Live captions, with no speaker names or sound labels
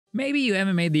Maybe you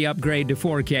haven't made the upgrade to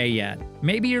 4K yet.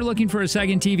 Maybe you're looking for a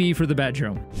second TV for the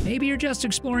bedroom. Maybe you're just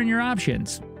exploring your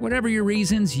options. Whatever your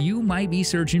reasons, you might be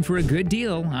searching for a good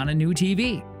deal on a new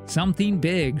TV. Something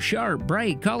big, sharp,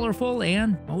 bright, colorful,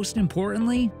 and, most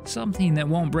importantly, something that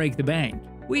won't break the bank.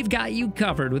 We've got you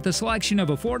covered with a selection of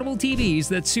affordable TVs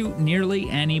that suit nearly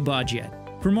any budget.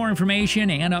 For more information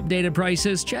and updated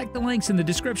prices, check the links in the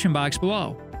description box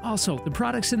below. Also, the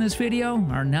products in this video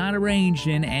are not arranged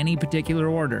in any particular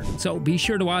order, so be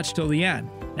sure to watch till the end.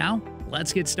 Now,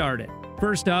 let's get started.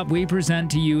 First up, we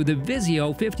present to you the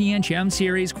Vizio 50-inch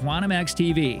M-Series Quantum X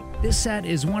TV. This set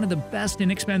is one of the best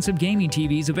inexpensive gaming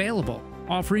TVs available,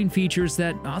 offering features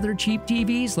that other cheap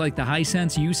TVs like the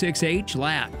Hisense U6H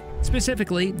lack.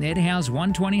 Specifically, it has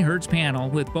 120Hz panel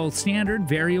with both standard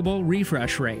variable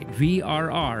refresh rate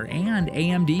 (VRR) and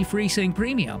AMD FreeSync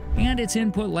Premium, and its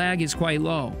input lag is quite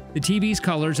low. The TV's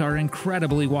colors are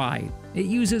incredibly wide. It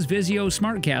uses Vizio's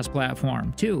SmartCast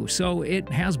platform, too, so it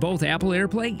has both Apple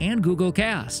AirPlay and Google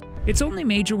Cast. Its only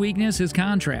major weakness is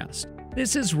contrast.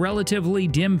 This is relatively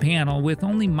dim panel with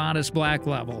only modest black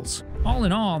levels. All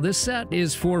in all, this set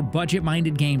is for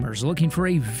budget-minded gamers looking for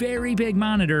a very big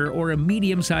monitor or a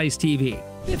medium-sized TV.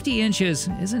 50 inches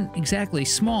isn't exactly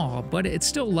small, but it's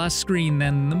still less screen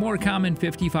than the more common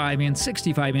 55 and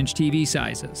 65-inch TV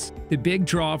sizes. The big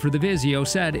draw for the Vizio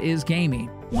set is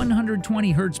gaming.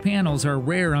 120Hz panels are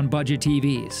rare on budget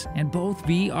TVs, and both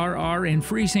VRR and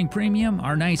FreeSync Premium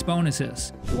are nice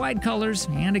bonuses. Wide colors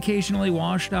and occasionally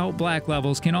washed out black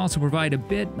levels can also provide a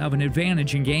bit of an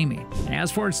advantage in gaming.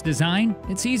 As for its design,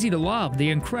 it's easy to love the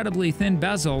incredibly thin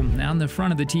bezel on the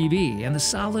front of the TV and the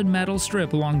solid metal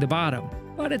strip along the bottom.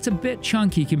 But it's a bit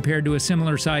chunky compared to a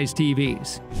similar sized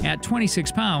TVs. At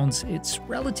 26 pounds, it's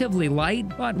relatively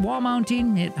light, but wall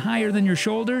mounting it higher than your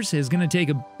shoulders is going to take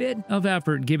a bit of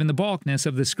effort given the bulkiness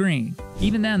of the screen.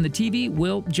 Even then, the TV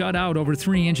will jut out over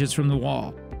 3 inches from the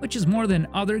wall, which is more than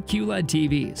other QLED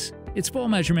TVs. Its full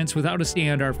measurements without a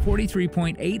stand are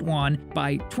 43.81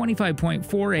 by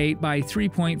 25.48 by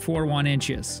 3.41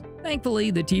 inches. Thankfully,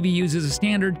 the TV uses a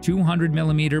standard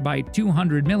 200mm by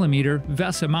 200mm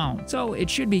VESA mount, so it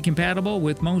should be compatible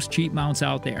with most cheap mounts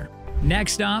out there.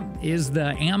 Next up is the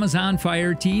Amazon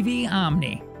Fire TV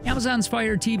Omni. Amazon's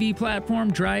Fire TV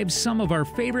platform drives some of our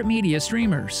favorite media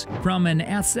streamers. From an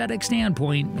aesthetic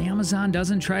standpoint, Amazon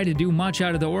doesn't try to do much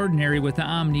out of the ordinary with the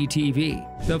Omni TV.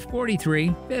 The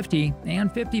 43, 50, and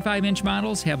 55-inch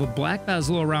models have a black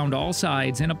bezel around all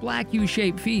sides and a black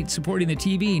U-shaped feet supporting the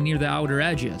TV near the outer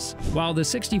edges, while the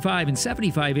 65 and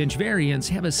 75-inch variants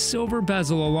have a silver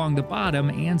bezel along the bottom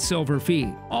and silver feet.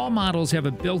 All models have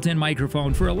a built-in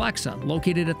microphone for Alexa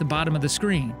located at the bottom of the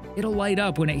screen. It'll light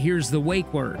up when it hears the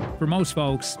wake word. For most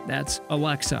folks, that's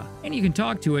Alexa, and you can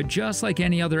talk to it just like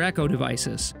any other Echo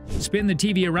devices. Spin the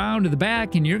TV around to the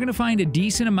back and you're going to find a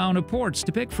decent amount of ports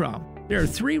to pick from. There are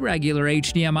 3 regular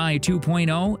HDMI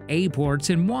 2.0 A ports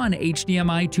and 1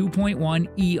 HDMI 2.1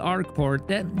 E ARC port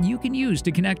that you can use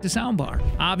to connect a soundbar.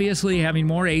 Obviously, having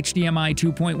more HDMI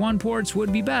 2.1 ports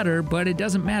would be better, but it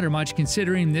doesn't matter much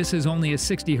considering this is only a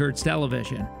 60Hz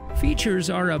television. Features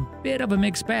are a bit of a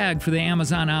mixed bag for the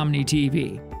Amazon Omni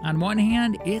TV. On one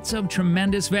hand, it's of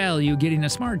tremendous value getting a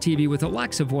smart TV with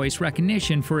Alexa voice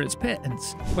recognition for its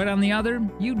pittance. But on the other,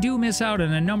 you do miss out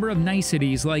on a number of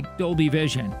niceties like Dolby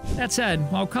Vision. That said,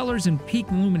 while colors and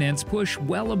peak luminance push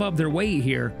well above their weight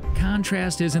here,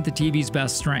 contrast isn't the TV's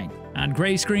best strength. On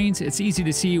gray screens, it's easy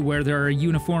to see where there are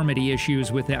uniformity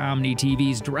issues with the Omni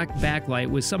TV's direct backlight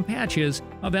with some patches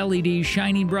of LEDs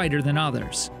shining brighter than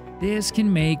others. This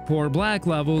can make poor black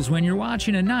levels when you're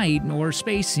watching a night or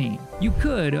space scene. You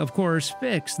could, of course,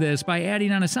 fix this by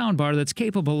adding on a soundbar that's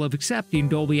capable of accepting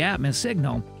Dolby Atmos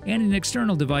signal and an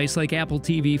external device like Apple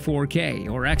TV 4K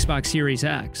or Xbox Series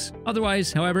X.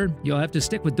 Otherwise, however, you'll have to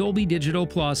stick with Dolby Digital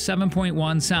Plus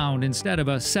 7.1 sound instead of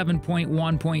a 7.1.2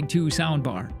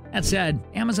 soundbar. That said,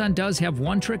 Amazon does have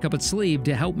one trick up its sleeve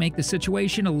to help make the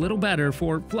situation a little better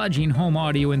for fledgling home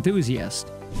audio enthusiasts.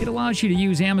 It allows you to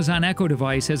use Amazon Echo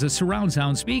device as a surround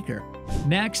sound speaker.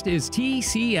 Next is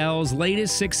TCL's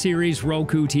latest 6 Series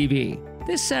Roku TV.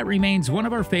 This set remains one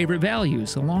of our favorite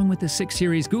values, along with the 6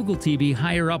 Series Google TV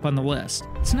higher up on the list.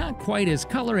 It's not quite as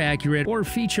color accurate or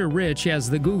feature rich as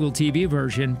the Google TV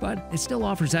version, but it still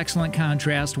offers excellent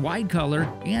contrast, wide color,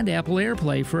 and Apple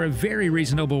AirPlay for a very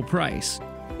reasonable price.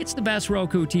 It's the best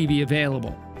Roku TV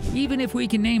available, even if we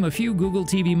can name a few Google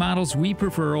TV models we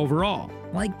prefer overall,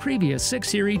 like previous 6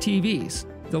 Series TVs.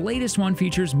 The latest one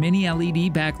features mini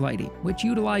LED backlighting, which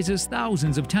utilizes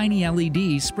thousands of tiny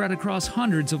LEDs spread across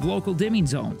hundreds of local dimming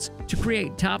zones to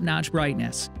create top-notch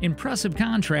brightness, impressive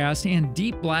contrast, and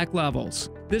deep black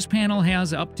levels. This panel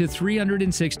has up to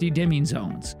 360 dimming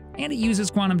zones, and it uses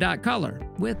quantum dot color,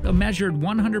 with a measured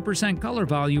 100% color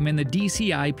volume in the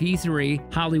DCI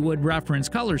P3 Hollywood reference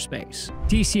color space.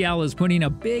 TCL is putting a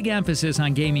big emphasis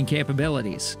on gaming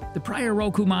capabilities. The prior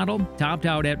Roku model topped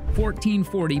out at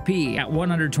 1440p at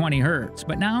 120Hz,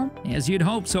 but now, as you'd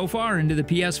hope so far into the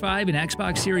PS5 and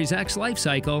Xbox Series X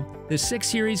lifecycle, the 6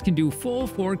 Series can do full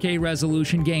 4K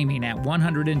resolution gaming at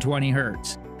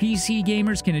 120Hz. PC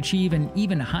gamers can achieve an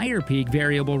even higher peak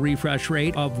variable refresh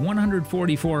rate of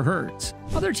 144Hz.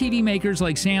 Other TV makers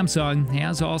like Samsung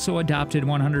has also adopted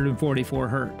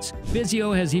 144Hz.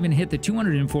 Vizio has even hit the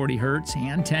 240Hz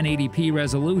and 1080p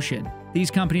resolution.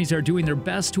 These companies are doing their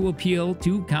best to appeal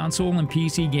to console and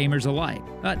PC gamers alike.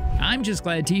 But I'm just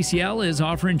glad TCL is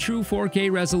offering true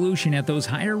 4K resolution at those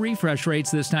higher refresh rates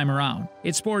this time around.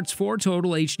 It sports 4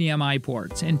 total HDMI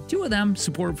ports, and 2 of them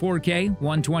support 4K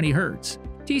 120Hz.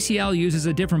 TCL uses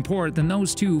a different port than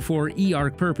those 2 for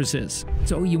eARC purposes,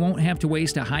 so you won't have to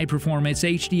waste a high-performance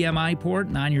HDMI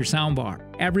port on your soundbar.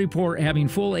 Every port having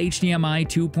full HDMI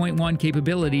 2.1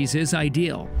 capabilities is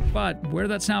ideal, but where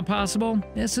that's not possible,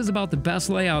 this is about the best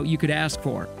layout you could ask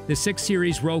for. The 6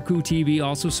 Series Roku TV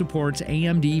also supports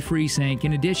AMD FreeSync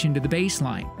in addition to the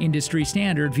baseline, industry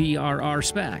standard VRR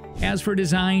spec. As for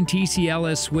design, TCL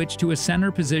has switched to a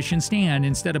center position stand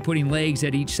instead of putting legs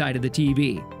at each side of the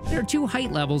TV. There are 2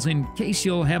 height levels in case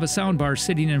you'll have a soundbar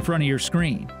sitting in front of your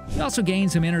screen. You also gain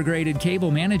some integrated cable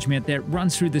management that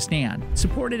runs through the stand.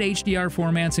 Supported HDR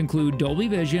formats include Dolby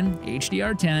Vision,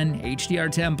 HDR10,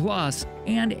 HDR10 Plus,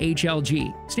 and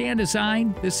HLG. Stand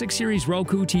aside, the 6 Series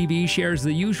Roku TV shares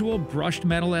the usual brushed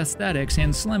metal aesthetics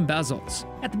and slim bezels.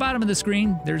 At the bottom of the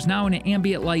screen, there's now an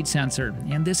ambient light sensor,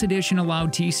 and this edition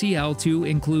allowed TCL to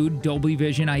include Dolby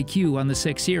Vision IQ on the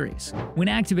 6 Series. When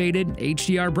activated,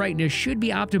 HDR brightness should be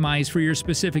optimized for your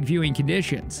specific viewing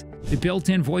conditions. The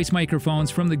built-in voice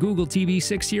microphones from the Google TV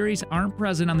 6 Series aren't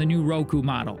present on the new Roku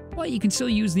model, but you can still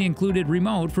use the included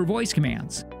remote for voice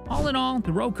commands. All in all,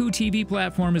 the Roku TV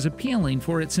platform is appealing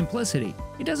for its simplicity.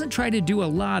 It doesn't try to do a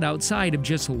lot outside of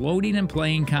just loading and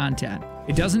playing content.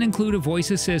 It doesn't include a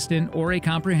voice assistant or a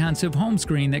comprehensive home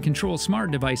screen that controls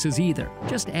smart devices either,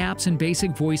 just apps and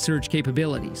basic voice search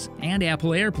capabilities, and Apple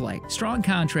AirPlay, strong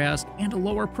contrast, and a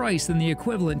lower price than the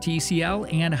equivalent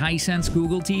TCL and Hisense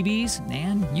Google TVs,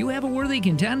 and you have a worthy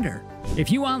contender.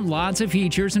 If you want lots of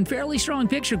features and fairly strong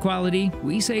picture quality,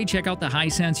 we say check out the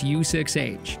Hisense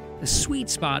U6H. The sweet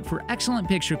spot for excellent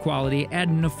picture quality at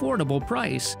an affordable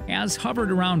price has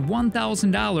hovered around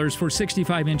 $1,000 for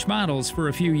 65-inch models for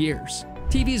a few years.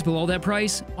 TVs below that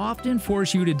price often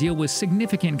force you to deal with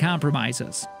significant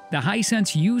compromises. The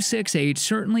Hisense U6H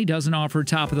certainly doesn't offer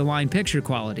top-of-the-line picture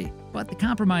quality, but the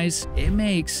compromise it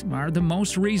makes are the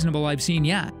most reasonable I've seen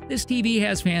yet. This TV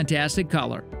has fantastic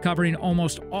color, covering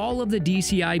almost all of the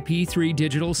DCI P3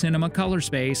 digital cinema color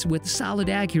space with solid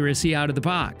accuracy out of the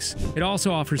box. It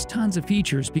also offers tons of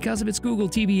features because of its Google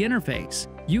TV interface.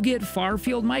 You get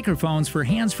far-field microphones for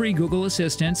hands-free Google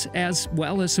Assistants, as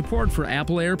well as support for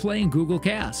Apple AirPlay and Google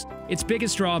Cast. Its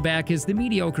biggest drawback is the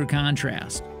mediocre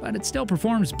contrast, but it still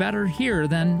performs better here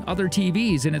than other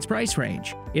TVs in its price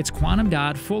range. Its quantum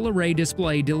dot full-array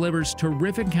display delivers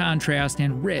terrific contrast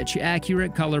and rich,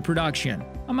 accurate color production,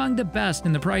 among the best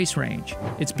in the price range.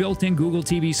 Its built-in Google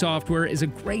TV software is a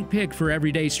great pick for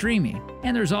everyday streaming,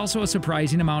 and there's also a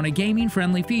surprising amount of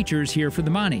gaming-friendly features here for the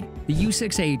money. The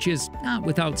U6H is not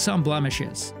without some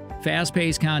blemishes.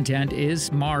 Fast-paced content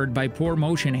is marred by poor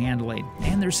motion handling,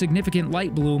 and there's significant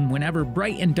light bloom whenever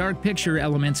bright and dark picture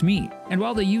elements meet. And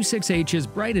while the U6H is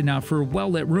bright enough for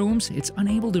well-lit rooms, it's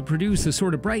unable to produce the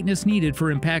sort of brightness needed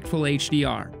for impactful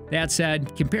HDR. That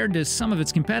said, compared to some of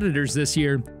its competitors this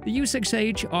year, the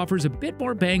U6H offers a bit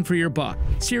more bang for your buck.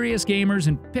 Serious gamers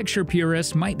and picture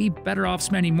purists might be better off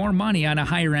spending more money on a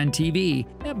higher-end TV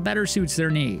that better suits their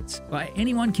needs. But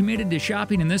anyone committed to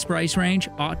shopping in this price range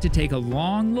ought to take a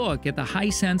long look at the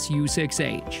Hisense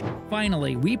U6H.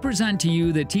 Finally, we present to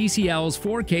you the TCL's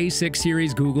 4K 6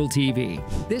 Series Google TV.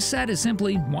 This set is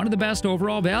simply one of the best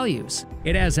overall values.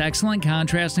 It has excellent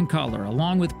contrast and color,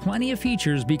 along with plenty of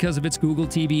features because of its Google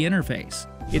TV interface.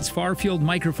 Its far-field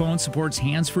microphone supports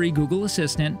hands-free Google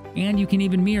Assistant, and you can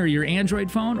even mirror your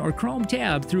Android phone or Chrome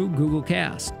tab through Google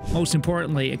Cast. Most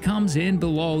importantly, it comes in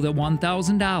below the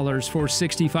 $1,000 for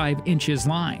 65 inches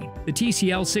line. The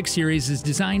TCL 6 series is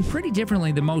designed pretty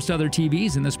differently than most other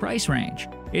TVs in this price range.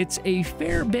 It's a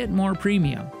fair bit more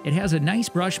premium. It has a nice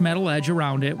brushed metal edge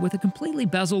around it with a completely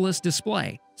bezel-less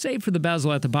display, save for the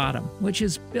bezel at the bottom, which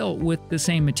is built with the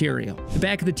same material. The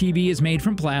back of the TV is made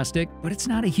from plastic, but it's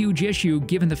not a huge issue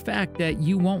given the fact that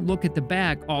you won't look at the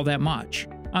back all that much.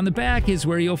 On the back is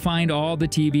where you'll find all the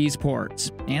TV's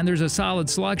ports, and there's a solid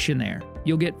selection there.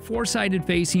 You'll get 4-sided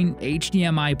facing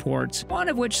HDMI ports, one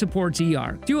of which supports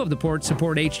eARC. 2 of the ports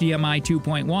support HDMI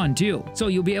 2.1 too, so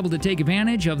you'll be able to take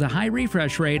advantage of the high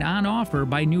refresh rate on offer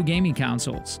by new gaming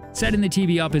consoles. Setting the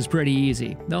TV up is pretty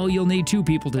easy, though you'll need 2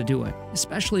 people to do it,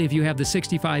 especially if you have the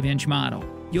 65-inch model.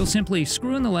 You'll simply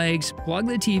screw in the legs, plug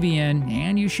the TV in,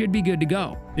 and you should be good to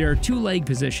go. There are 2 leg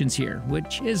positions here,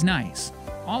 which is nice.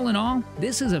 All in all,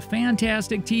 this is a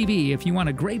fantastic TV if you want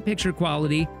a great picture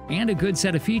quality and a good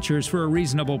set of features for a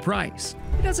reasonable price.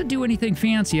 It doesn't do anything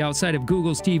fancy outside of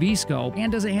Google's TV Scope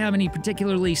and doesn't have any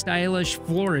particularly stylish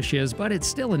flourishes, but it's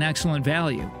still an excellent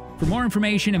value. For more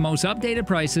information and most updated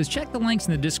prices, check the links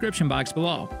in the description box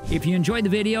below. If you enjoyed the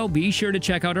video, be sure to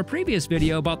check out our previous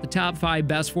video about the top 5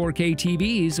 best 4K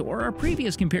TVs or our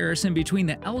previous comparison between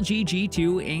the LG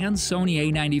G2 and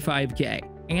Sony A95K.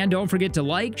 And don't forget to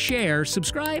like, share,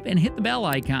 subscribe, and hit the bell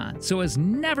icon so as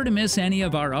never to miss any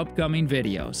of our upcoming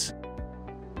videos.